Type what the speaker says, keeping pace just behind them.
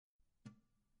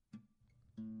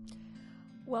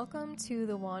Welcome to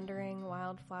the Wandering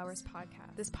Wildflowers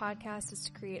podcast. This podcast is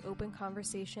to create open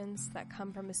conversations that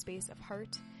come from a space of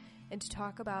heart and to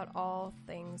talk about all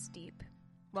things deep.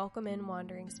 Welcome in,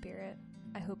 wandering spirit.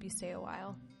 I hope you stay a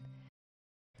while.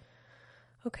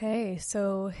 Okay,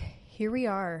 so here we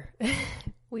are.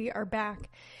 We are back.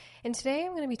 And today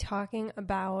I'm going to be talking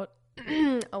about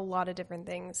a lot of different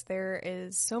things. There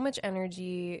is so much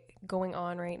energy going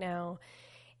on right now,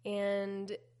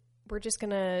 and we're just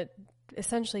going to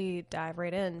essentially dive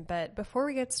right in. But before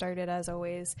we get started, as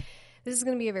always, this is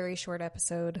going to be a very short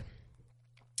episode.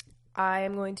 I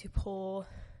am going to pull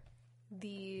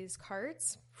these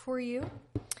cards for you,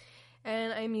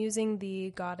 and I'm using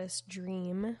the Goddess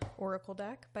Dream Oracle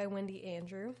deck by Wendy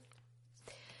Andrew,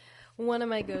 one of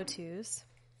my go-tos.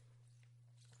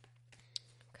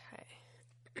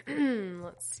 Okay,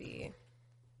 let's see.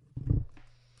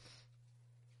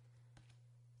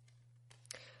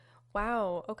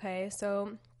 Wow, okay,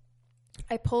 so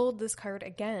I pulled this card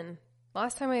again.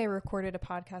 Last time I recorded a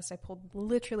podcast, I pulled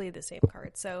literally the same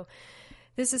card. So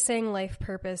this is saying life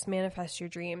purpose, manifest your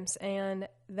dreams. And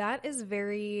that is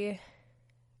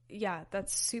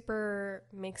that's super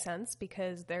makes sense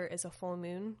because there is a full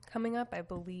moon coming up. I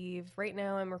believe right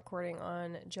now I'm recording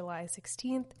on July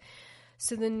 16th.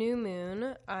 So the new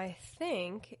moon, I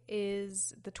think,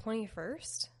 is the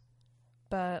 21st.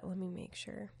 But let me make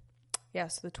sure.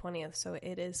 Yes, the 20th, so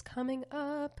it is coming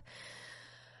up.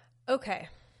 Okay.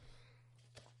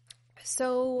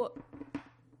 So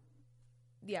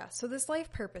this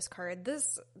life purpose card,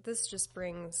 this just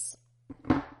brings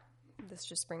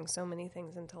so many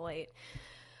things into light.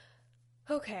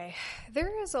 Okay,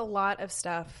 there is a lot of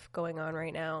stuff going on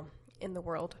right now in the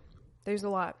world. There's a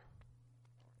lot.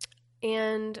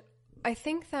 And I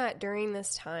think that during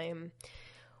this time,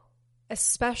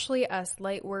 especially us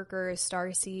light workers,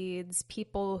 starseeds,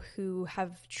 people who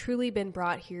have truly been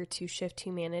brought here to shift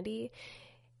humanity,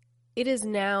 it is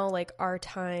now like our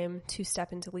time to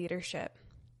step into leadership.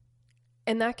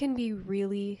 And that can be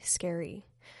really scary,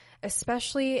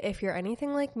 especially if you're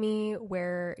anything like me,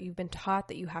 where you've been taught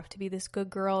that you have to be this good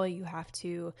girl, you have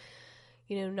to,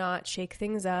 not shake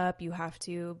things up, you have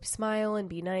to smile and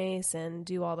be nice and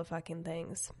do all the fucking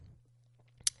things.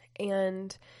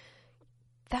 And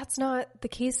that's not the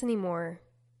case anymore.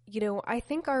 I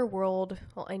think I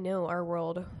know our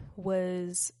world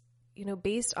was,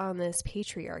 based on this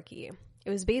patriarchy. It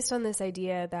was based on this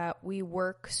idea that we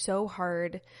work so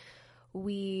hard,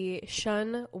 we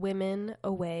shun women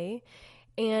away.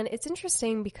 And it's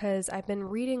interesting because I've been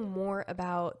reading more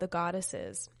about the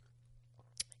goddesses,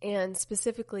 and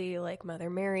specifically like Mother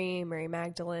Mary, Mary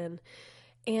Magdalene.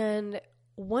 And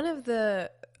one of the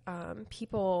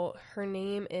people, her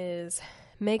name is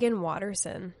Megan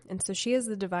Watterson. And so she has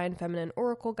the Divine Feminine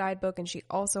Oracle Guidebook, and she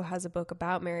also has a book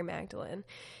about Mary Magdalene.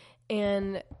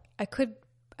 And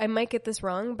I might get this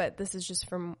wrong, but this is just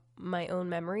from my own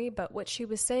memory. But what she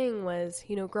was saying was,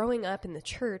 growing up in the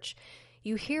church,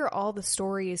 you hear all the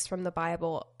stories from the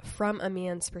Bible from a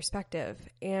man's perspective.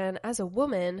 And as a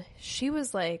woman, she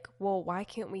was like, well, why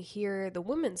can't we hear the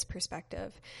woman's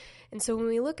perspective? And so when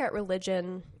we look at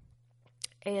religion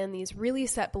and these really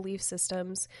set belief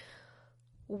systems,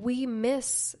 we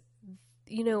miss,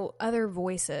 other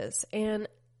voices. And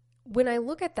when I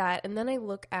look at that, and then I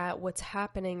look at what's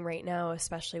happening right now,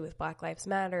 especially with Black Lives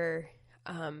Matter,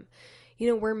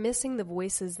 we're missing the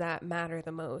voices that matter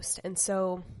the most. And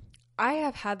so I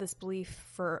have had this belief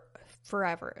for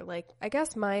forever. Like, I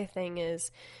guess my thing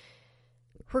is,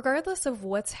 regardless of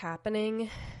what's happening,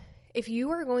 if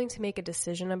you are going to make a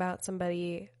decision about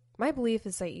somebody, my belief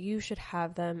is that you should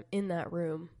have them in that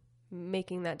room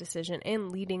making that decision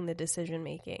and leading the decision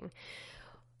making.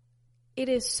 It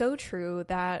is so true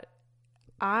that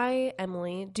I,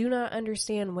 Emily, do not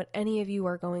understand what any of you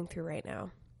are going through right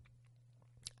now.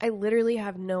 I literally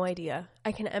have no idea.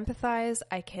 I can empathize,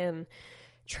 I can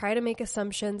try to make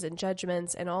assumptions and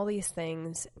judgments and all these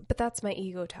things, but that's my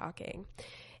ego talking.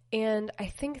 And I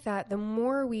think that the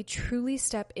more we truly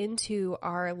step into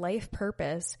our life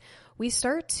purpose, we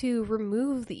start to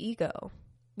remove the ego.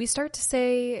 We start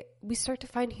to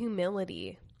find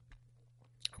humility,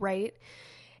 right?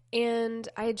 And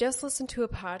I just listened to a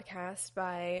podcast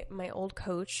by my old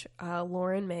coach,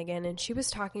 Lauren Megan, and she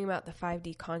was talking about the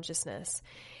 5D consciousness.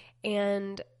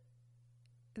 And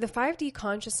the 5D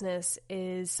consciousness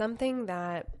is something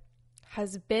that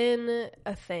has been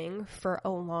a thing for a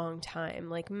long time.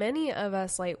 Like, many of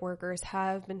us light workers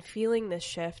have been feeling this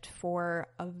shift for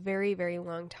a very, very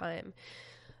long time.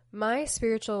 My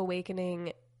spiritual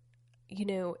awakening,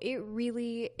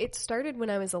 it started when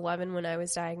I was 11 when I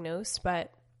was diagnosed, but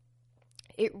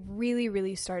it really,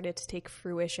 really started to take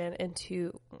fruition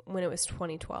into when it was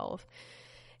 2012.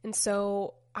 And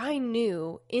so I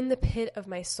knew in the pit of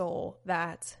my soul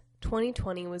that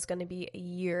 2020 was going to be a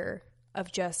year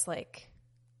of just like,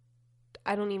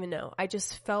 I don't even know. I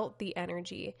just felt the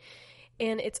energy.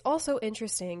 And it's also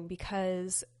interesting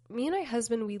because me and my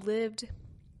husband, we lived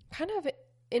kind of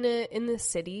in the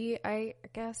city, I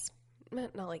guess.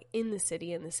 Not like in the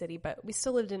city, but we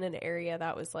still lived in an area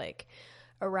that was like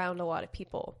around a lot of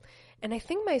people. And I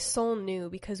think my soul knew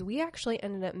because we actually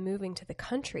ended up moving to the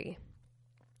country.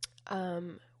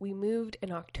 We moved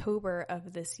in October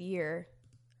of this year,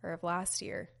 or of last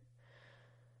year.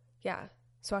 Yeah.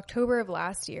 So October of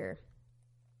last year,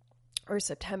 or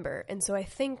September. And so I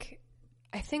think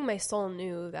my soul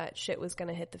knew that shit was going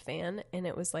to hit the fan, and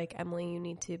it was like, Emily, you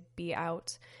need to be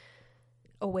out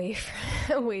away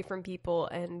from people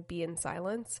and be in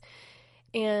silence.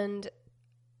 And,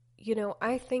 you know,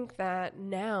 I think that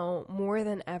now more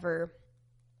than ever,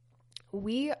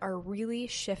 we are really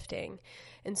shifting.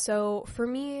 And so for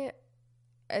me,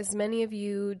 as many of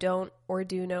you don't or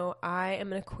do know, I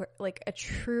am a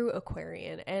true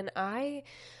Aquarian. And I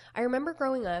remember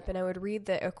growing up and I would read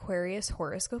the Aquarius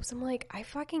horoscopes. I'm like, I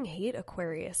fucking hate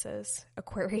Aquarians.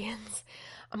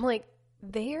 I'm like,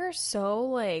 they are so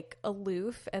like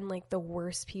aloof and like the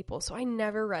worst people. So I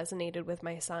never resonated with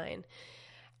my sign.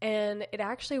 And it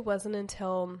actually wasn't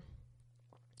until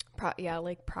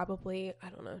probably, I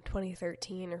don't know,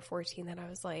 2013 or 14 that I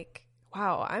was like,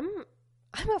 wow, I'm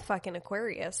a fucking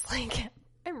Aquarius. Like,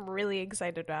 I'm really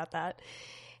excited about that.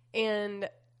 And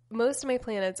most of my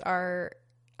planets are,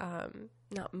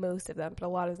 not most of them, but a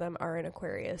lot of them are in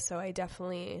Aquarius. So I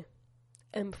definitely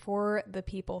am for the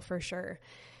people for sure.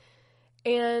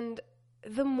 And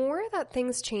the more that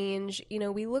things change, you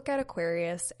know, we look at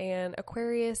Aquarius, and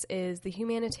Aquarius is the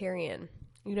humanitarian.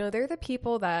 You know, they're the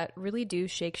people that really do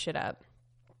shake shit up.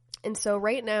 And so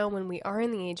right now, when we are in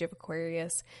the age of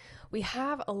Aquarius, we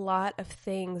have a lot of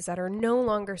things that are no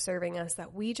longer serving us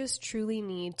that we just truly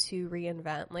need to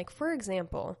reinvent. Like, for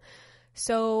example,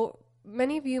 so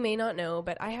many of you may not know,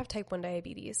 but I have type 1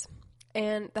 diabetes.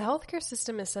 And the healthcare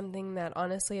system is something that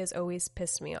honestly has always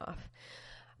pissed me off.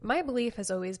 My belief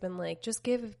has always been like, just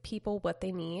give people what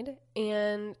they need.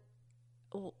 And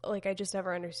like, I just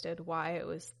never understood why it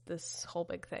was this whole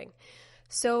big thing.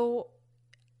 So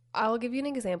I'll give you an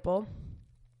example.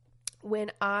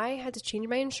 When I had to change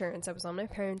my insurance, I was on my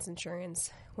parents' insurance,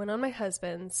 went on my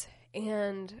husband's,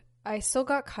 and I still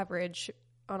got coverage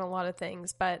on a lot of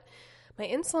things, but my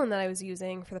insulin that I was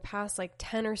using for the past like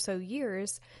 10 or so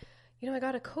years, you know, I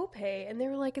got a copay and they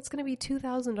were like, it's going to be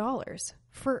 $2,000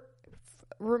 for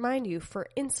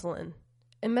insulin,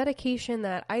 a medication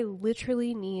that I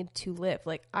literally need to live.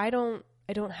 Like, I don't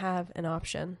have an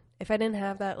option. If I didn't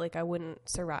have that, like, I wouldn't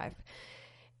survive.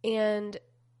 And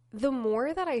the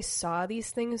more that I saw these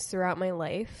things throughout my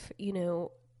life, you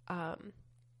know,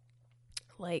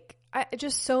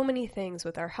 just so many things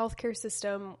with our healthcare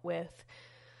system, with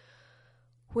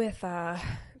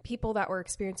people that were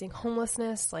experiencing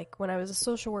homelessness. Like, when I was a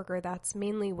social worker, that's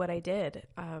mainly what I did.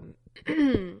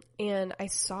 And I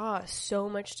saw so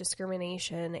much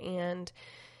discrimination and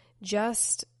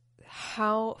just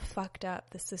how fucked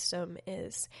up the system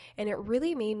is. And it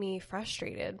really made me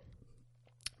frustrated.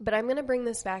 But I'm going to bring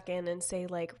this back in and say,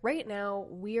 like, right now,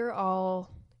 we're all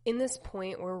in this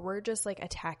point where we're just, like,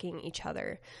 attacking each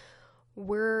other.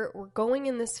 We're going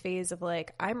in this phase of,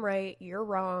 like, I'm right, you're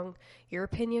wrong, your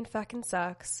opinion fucking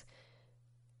sucks,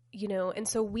 you know, and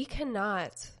so we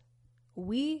cannot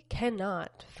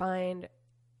find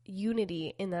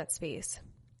unity in that space.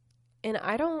 And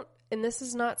this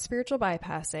is not spiritual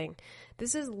bypassing.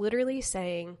 This is literally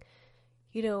saying,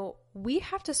 you know, we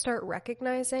have to start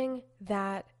recognizing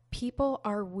that people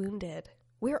are wounded.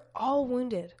 We're all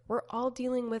wounded. We're all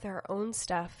dealing with our own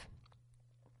stuff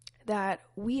that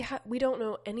we don't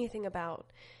know anything about.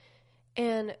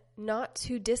 And not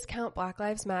to discount Black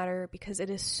Lives Matter, because it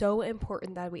is so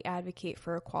important that we advocate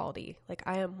for equality. Like,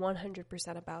 I am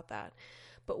 100% about that.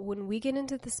 But when we get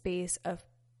into the space of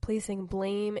placing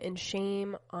blame and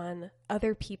shame on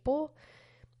other people,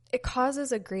 it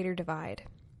causes a greater divide.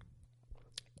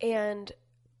 And,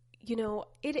 you know,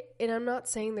 and I'm not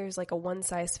saying there's like a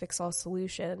one-size-fits-all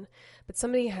solution, but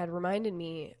somebody had reminded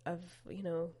me of, you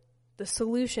know, the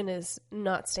solution is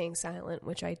not staying silent,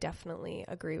 which I definitely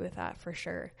agree with that for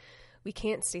sure. We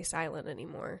can't stay silent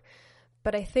anymore.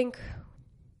 But I think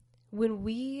when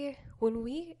we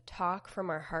talk from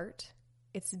our heart,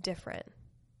 it's different.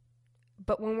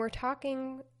 But when we're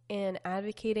talking and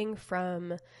advocating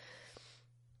from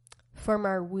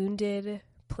our wounded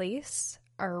place,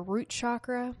 our root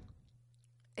chakra,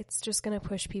 it's just going to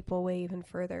push people away even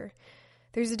further.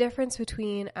 There's a difference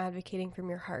between advocating from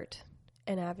your heart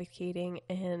and advocating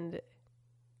and,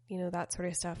 that sort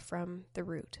of stuff from the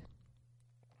root.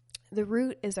 The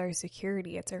root is our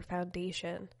security. It's our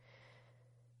foundation.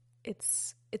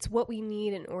 It's what we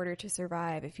need in order to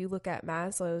survive. If you look at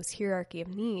Maslow's hierarchy of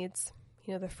needs,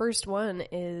 the first one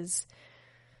is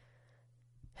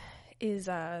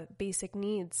basic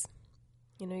needs.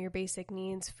 Your basic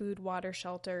needs, food, water,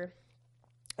 shelter.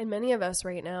 And many of us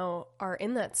right now are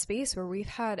in that space where we've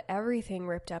had everything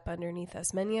ripped up underneath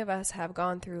us. Many of us have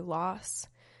gone through loss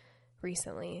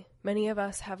recently. Many of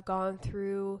us have gone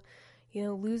through,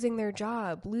 losing their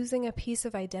job, losing a piece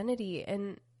of identity,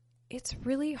 and it's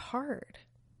really hard.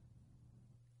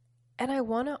 And I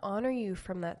want to honor you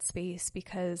from that space,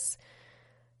 because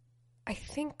I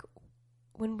think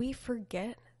when we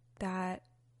forget that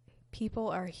people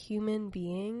are human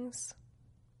beings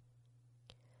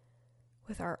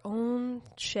with our own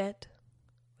shit,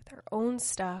 with our own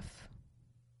stuff,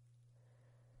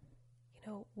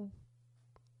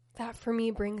 that for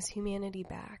me brings humanity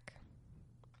back.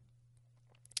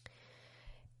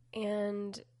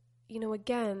 And,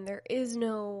 again, there is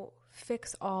no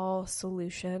fix-all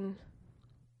solution,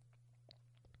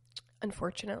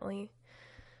 unfortunately.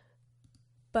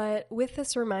 But with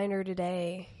this reminder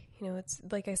today, it's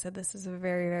like I said, this is a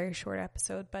very, very short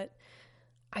episode, but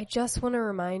I just want to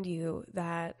remind you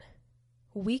that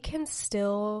we can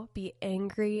still be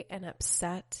angry and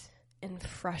upset and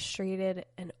frustrated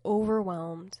and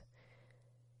overwhelmed.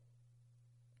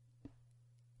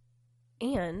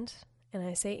 And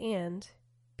I say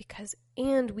because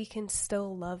we can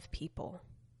still love people.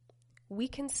 We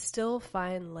can still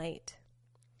find light.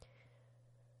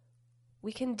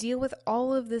 We can deal with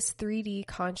all of this 3D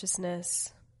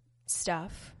consciousness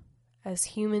stuff as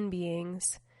human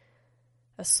beings,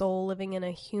 a soul living in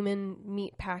a human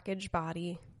meat package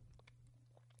body.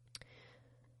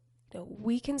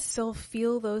 We can still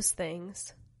feel those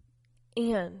things,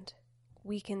 and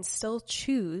we can still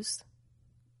choose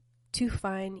to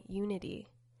find unity.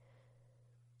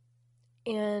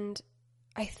 And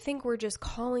I think we're just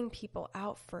calling people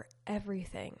out for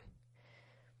everything.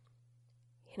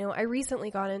 I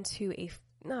recently got into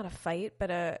not a fight,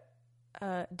 but a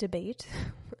debate,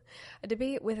 a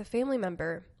debate with a family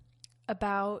member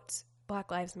about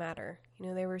Black Lives Matter.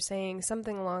 They were saying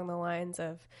something along the lines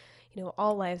of,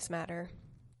 all lives matter.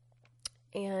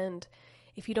 And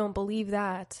if you don't believe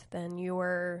that, then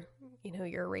you're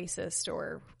racist,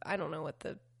 or I don't know what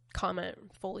the comment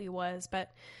fully was,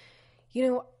 but,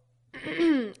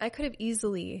 I could have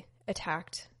easily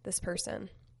attacked this person.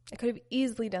 I could have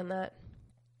easily done that,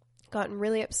 gotten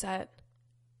really upset.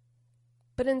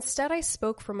 But instead I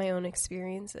spoke from my own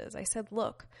experiences. I said,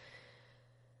 look,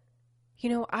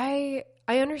 I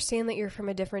understand that you're from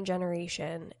a different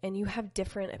generation and you have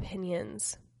different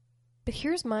opinions, but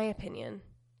here's my opinion.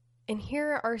 And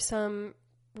here are some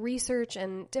research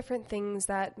and different things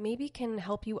that maybe can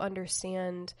help you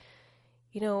understand,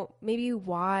 maybe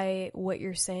why what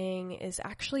you're saying is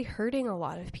actually hurting a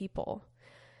lot of people.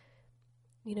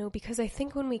 Because I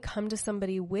think when we come to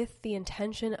somebody with the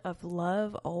intention of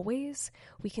love always,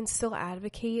 we can still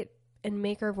advocate and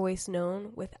make our voice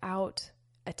known without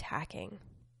attacking.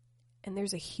 And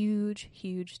there's a huge,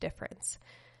 huge difference.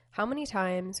 How many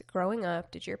times growing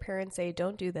up did your parents say,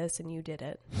 don't do this, and you did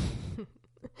it?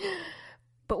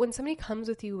 But when somebody comes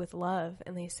with you with love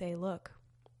and they say, look,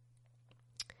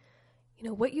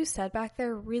 what you said back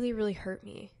there really, really hurt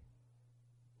me.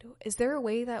 Is there a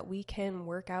way that we can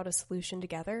work out a solution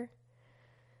together?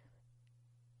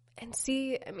 And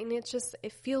see,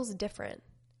 it feels different.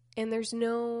 And there's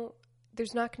not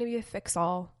going to be a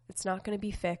fix-all. It's not going to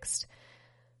be fixed.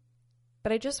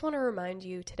 But I just want to remind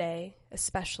you today,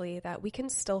 especially, that we can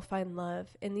still find love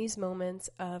in these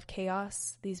moments of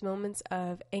chaos, these moments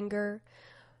of anger,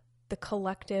 the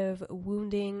collective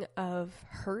wounding of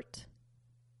hurt.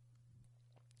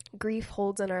 Grief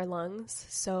holds in our lungs,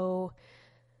 so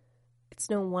it's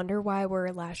no wonder why we're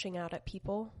lashing out at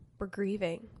people. We're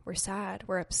grieving, we're sad,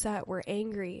 we're upset, we're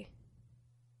angry.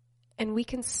 And we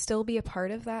can still be a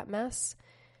part of that mess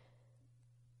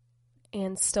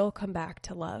and still come back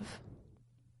to love.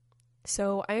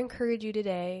 So I encourage you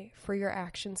today for your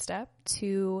action step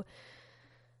to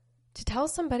tell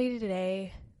somebody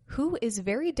today who is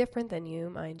very different than you,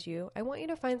 mind you. I want you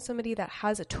to find somebody that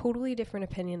has a totally different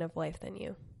opinion of life than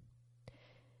you.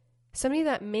 Somebody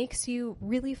that makes you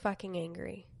really fucking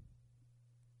angry.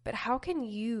 But how can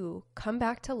you come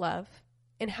back to love,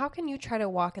 and how can you try to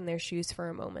walk in their shoes for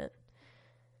a moment?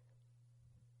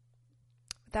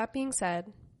 With that being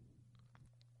said,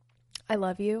 I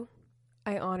love you.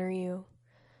 I honor you.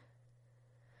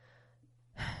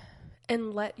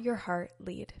 and let your heart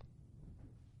lead.